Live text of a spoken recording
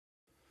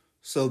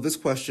So this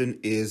question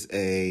is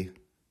a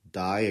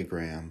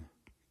diagram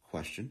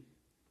question.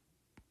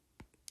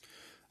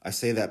 I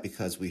say that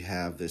because we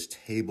have this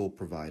table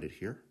provided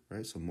here,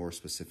 right? So more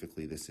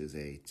specifically, this is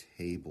a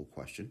table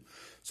question.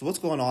 So what's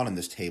going on in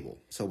this table?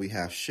 So we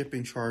have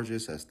shipping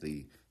charges as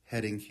the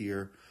heading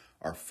here.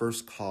 Our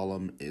first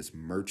column is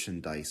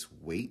merchandise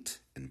weight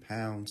in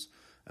pounds,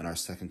 and our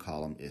second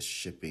column is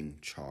shipping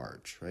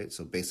charge, right?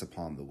 So based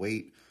upon the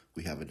weight,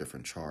 we have a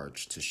different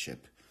charge to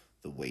ship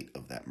the weight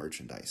of that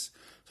merchandise.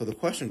 So the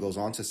question goes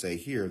on to say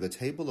here, the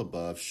table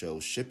above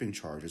shows shipping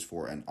charges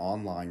for an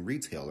online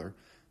retailer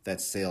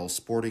that sells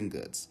sporting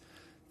goods.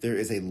 There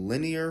is a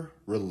linear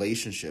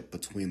relationship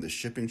between the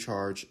shipping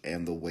charge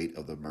and the weight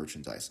of the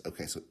merchandise.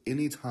 Okay, so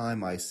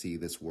anytime I see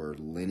this word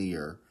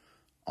linear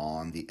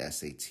on the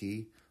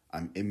SAT,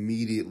 I'm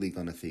immediately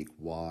going to think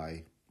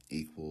Y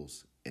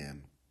equals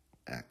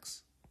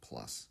MX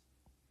plus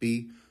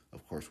B.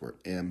 Of course, where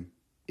M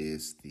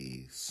is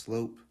the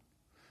slope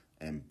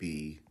and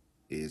B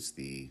is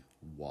the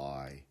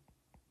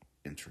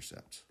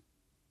y-intercept.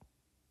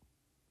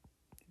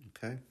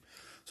 Okay?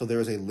 So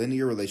there is a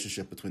linear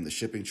relationship between the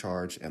shipping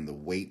charge and the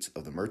weight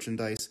of the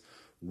merchandise.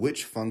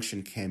 Which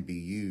function can be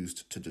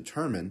used to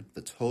determine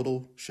the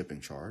total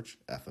shipping charge,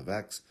 f of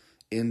x,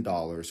 in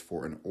dollars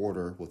for an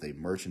order with a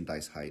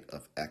merchandise height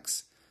of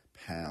x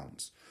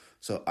pounds?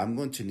 So I'm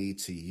going to need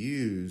to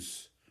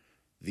use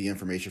the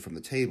information from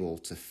the table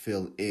to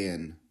fill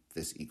in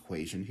this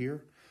equation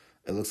here.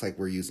 It looks like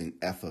we're using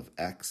f of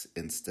x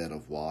instead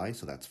of y,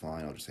 so that's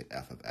fine. I'll just say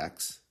f of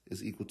x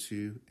is equal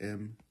to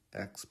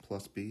mx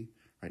plus b,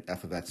 right?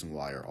 F of x and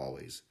y are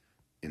always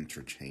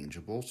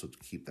interchangeable, so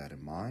keep that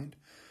in mind.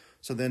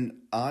 So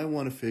then I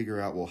want to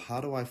figure out, well, how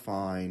do I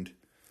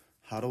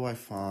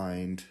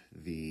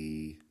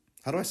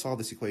solve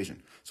this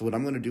equation? So what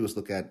I'm going to do is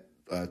look at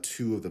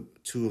two of the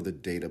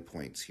data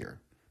points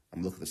here.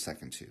 I'm looking at the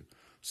second two.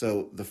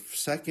 So the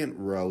second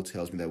row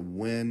tells me that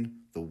when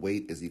the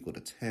weight is equal to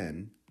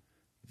 10,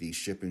 the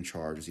shipping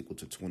charge is equal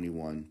to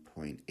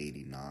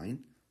 21.89.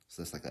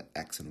 So that's like an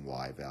X and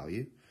Y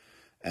value.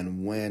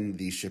 And when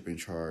the shipping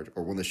charge,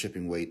 or when the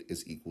shipping weight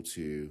is equal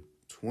to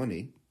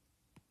 20,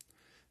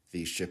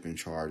 the shipping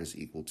charge is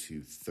equal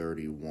to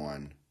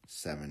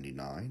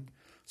 31.79.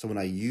 So when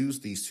I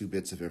use these two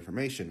bits of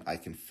information, I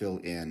can fill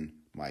in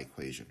my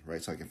equation,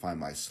 right? So I can find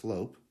my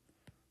slope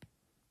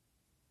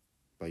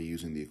by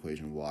using the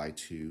equation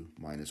y2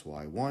 minus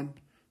y1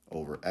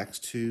 over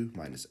x2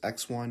 minus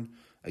x1.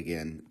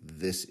 Again,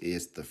 this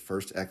is the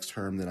first x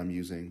term that I'm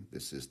using.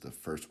 This is the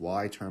first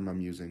y term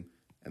I'm using.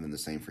 And then the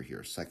same for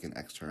here, second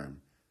x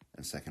term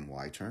and second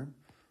y term.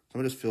 So I'm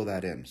going to just fill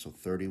that in. So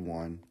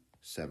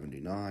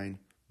 31.79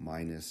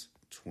 minus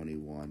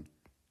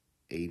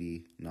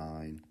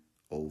 21.89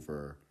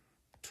 over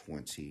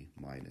 20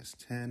 minus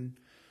 10.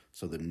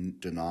 So the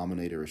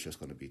denominator is just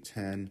going to be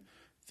 10.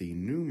 The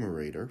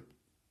numerator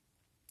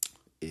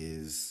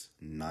is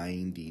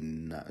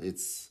 99.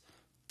 It's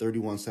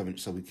 31.7,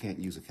 so we can't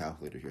use a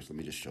calculator here, so let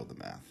me just show the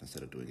math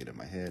instead of doing it in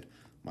my head.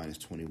 Minus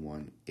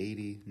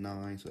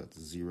 21.89, so that's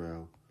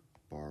 0,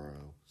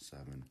 borrow,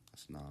 7,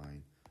 that's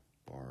 9,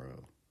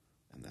 borrow,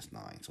 and that's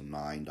 9. So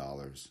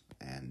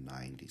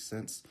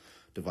 $9.90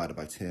 divided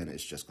by 10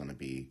 is just going to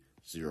be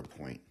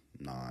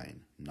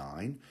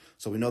 0.99.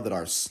 So we know that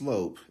our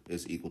slope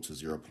is equal to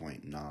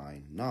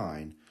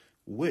 0.99,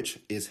 which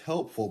is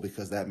helpful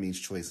because that means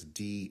choice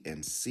D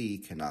and C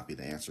cannot be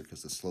the answer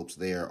because the slopes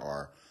there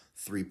are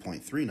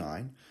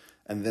 3.39.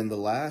 And then the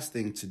last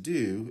thing to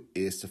do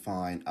is to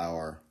find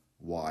our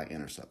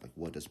y-intercept, like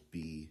what does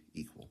B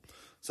equal?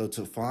 So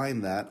to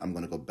find that, I'm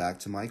going to go back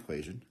to my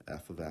equation,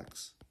 f of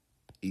x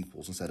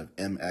equals, instead of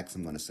mx,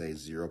 I'm going to say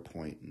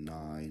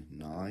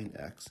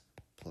 0.99x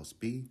plus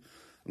b.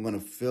 I'm going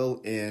to fill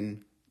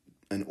in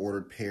an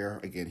ordered pair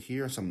again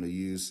here, so I'm going to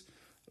use,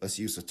 let's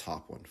use the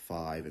top one,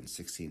 5 and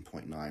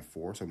 16.94.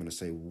 So I'm going to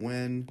say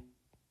when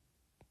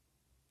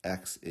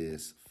x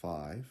is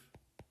 5,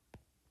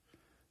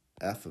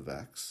 f of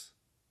x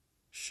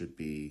should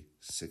be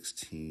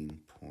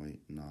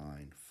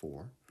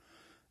 16.94.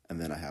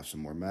 And then I have some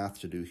more math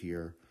to do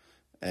here.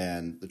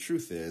 And the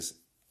truth is,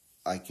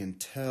 I can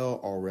tell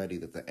already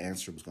that the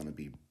answer was going to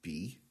be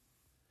B,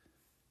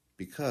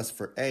 because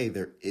for A,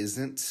 there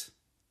isn't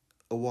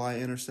a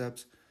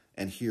y-intercept,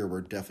 and here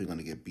we're definitely going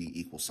to get B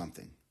equals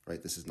something,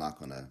 right? This is not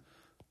going to,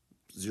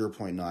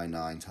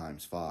 0.99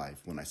 times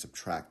 5, when I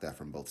subtract that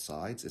from both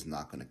sides, is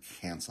not going to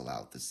cancel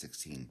out the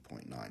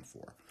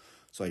 16.94.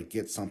 So I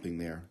get something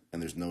there, and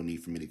there's no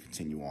need for me to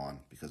continue on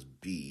because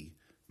B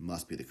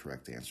must be the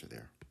correct answer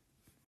there.